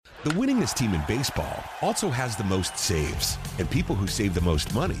The winningest team in baseball also has the most saves, and people who save the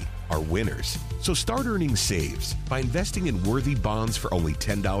most money are winners. So start earning saves by investing in worthy bonds for only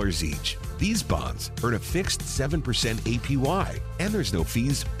 $10 each. These bonds earn a fixed 7% APY, and there's no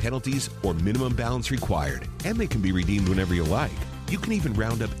fees, penalties, or minimum balance required, and they can be redeemed whenever you like. You can even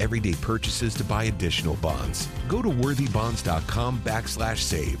round up everyday purchases to buy additional bonds. Go to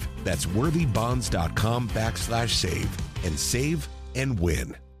worthybonds.com/save. That's worthybonds.com/save and save and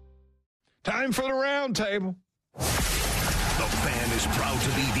win. Time for the round table. The Fan is proud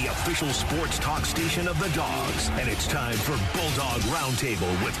to be the official sports talk station of the Dogs, and it's time for Bulldog Roundtable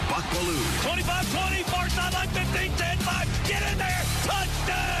with Buck Belue. 25-20, far sideline, 15, 10, 5, get in there,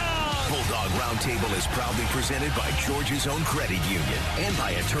 touchdown! Bulldog Roundtable is proudly presented by Georgia's own credit union and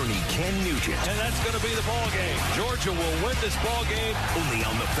by attorney Ken Nugent. And that's going to be the ball game. Georgia will win this ball game. Only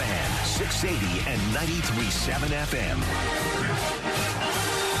on the Fan, 680 and 93.7 FM.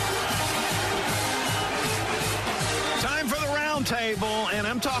 Time for the round table, and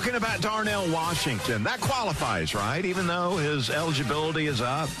I'm talking about Darnell Washington. That qualifies, right? Even though his eligibility is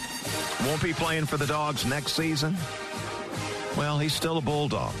up, won't be playing for the Dogs next season. Well, he's still a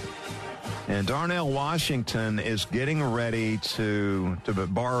Bulldog. And Darnell Washington is getting ready to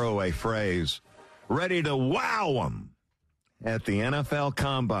borrow a phrase, ready to wow him at the NFL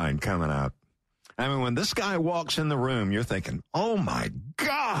Combine coming up. I mean, when this guy walks in the room, you're thinking, oh my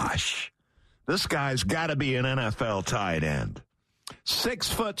gosh, this guy's got to be an NFL tight end.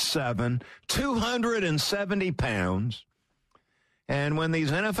 6'7", 270 pounds. And when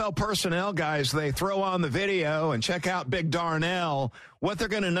these NFL personnel guys, they throw on the video and check out Big Darnell, what they're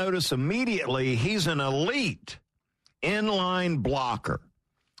going to notice immediately, he's an elite inline blocker,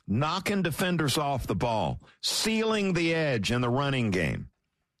 knocking defenders off the ball, sealing the edge in the running game.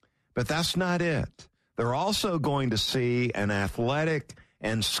 But that's not it. They're also going to see an athletic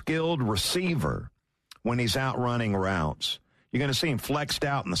and skilled receiver when he's out running routes. You're going to see him flexed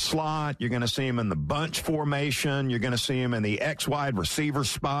out in the slot. You're going to see him in the bunch formation. You're going to see him in the X-wide receiver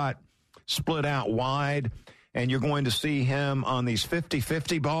spot, split out wide. And you're going to see him on these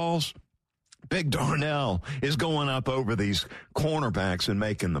 50-50 balls. Big Darnell is going up over these cornerbacks and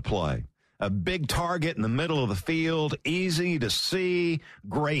making the play. A big target in the middle of the field, easy to see,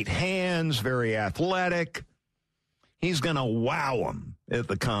 great hands, very athletic. He's going to wow them at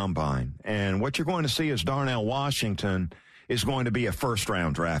the Combine. And what you're going to see is Darnell Washington is going to be a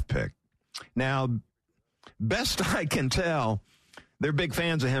first-round draft pick. Now, best I can tell, they're big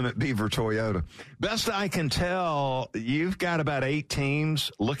fans of him at Beaver Toyota. Best I can tell, you've got about 8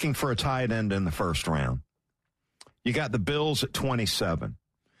 teams looking for a tight end in the first round. You got the Bills at 27.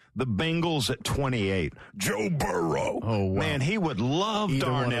 The Bengals at 28. Joe Burrow. Oh, wow. Man, he would love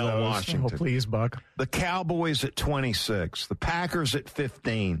Darnell Washington. Oh, please, Buck. The Cowboys at 26. The Packers at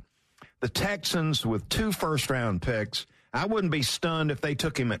 15. The Texans with 2 first-round picks. I wouldn't be stunned if they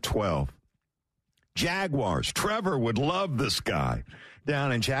took him at 12. Jaguars. Trevor would love this guy.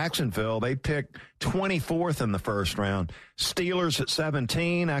 Down in Jacksonville, they picked 24th in the first round. Steelers at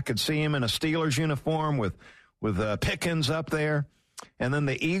 17. I could see him in a Steelers uniform with Pickens up there. And then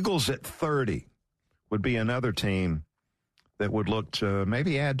the Eagles at 30 would be another team that would look to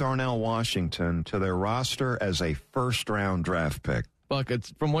maybe add Darnell Washington to their roster as a first-round draft pick. Buck,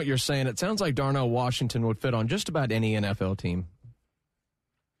 it's, from what you're saying, it sounds like Darnell Washington would fit on just about any NFL team.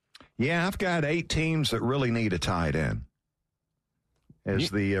 Yeah, I've got 8 teams that really need a tight end,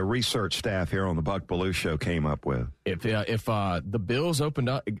 as the research staff here on the Buck Belue Show came up with. If the Bills opened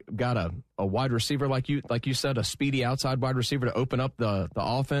up, got a wide receiver like you said, a speedy outside wide receiver to open up the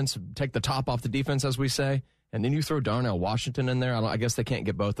offense, take the top off the defense, as we say, and then you throw Darnell Washington in there, I guess they can't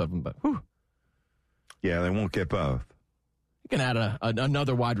get both of them, but whew. Yeah, they won't get both. You can add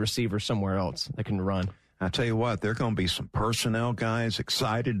another wide receiver somewhere else that can run. I tell you what, there are going to be some personnel guys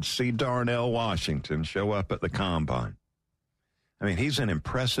excited to see Darnell Washington show up at the Combine. I mean, he's an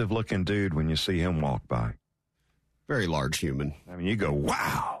impressive-looking dude when you see him walk by. Very large human. I mean, you go,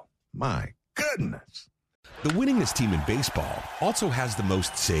 wow, my goodness. The winningest team in baseball also has the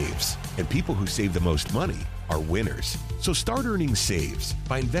most saves, and people who save the most money are winners. So start earning saves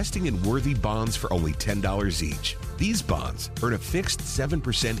by investing in worthy bonds for only $10 each. These bonds earn a fixed 7%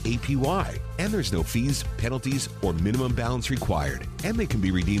 APY, and there's no fees, penalties, or minimum balance required, and they can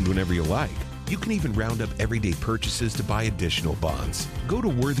be redeemed whenever you like. You can even round up everyday purchases to buy additional bonds. Go to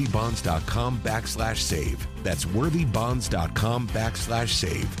worthybonds.com/save. That's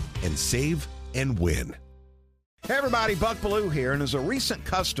worthybonds.com/save and save and win. Hey everybody, Buck Ballou here, and as a recent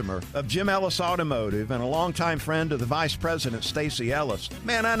customer of Jim Ellis Automotive and a longtime friend of the Vice President, Stacy Ellis,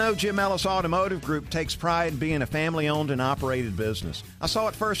 man, I know Jim Ellis Automotive Group takes pride in being a family-owned and operated business. I saw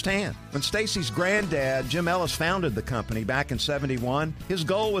it firsthand. When Stacy's granddad, Jim Ellis, founded the company back in '71, his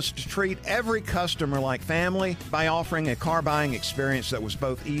goal was to treat every customer like family by offering a car buying experience that was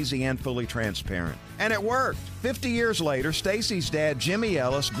both easy and fully transparent. And it worked. 50 years later, Stacy's dad, Jimmy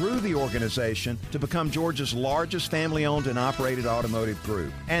Ellis, grew the organization to become Georgia's largest family-owned and operated automotive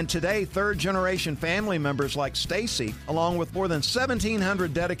group. And today, third-generation family members like Stacy, along with more than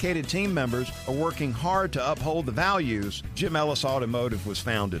 1,700 dedicated team members, are working hard to uphold the values Jim Ellis Automotive was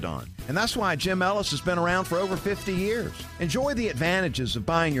founded on. And that's why Jim Ellis has been around for over 50 years. Enjoy the advantages of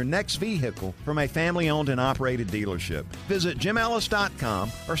buying your next vehicle from a family-owned and operated dealership. Visit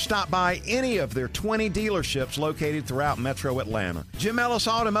jimellis.com or stop by any of their 20 dealerships located throughout Metro Atlanta. Jim Ellis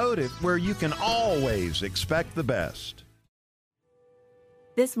Automotive, where you can always expect the best.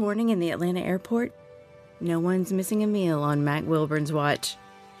 This morning in the Atlanta airport, no one's missing a meal on Mac Wilburn's watch.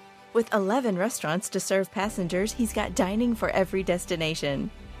 With 11 restaurants to serve passengers, he's got dining for every destination.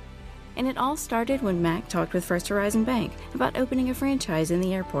 And it all started when Mac talked with First Horizon Bank about opening a franchise in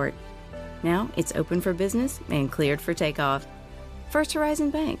the airport. Now it's open for business and cleared for takeoff. First Horizon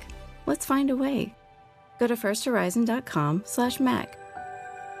Bank. Let's find a way. Go to firsthorizon.com/Mac.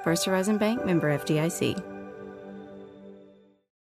 First Horizon Bank, member FDIC.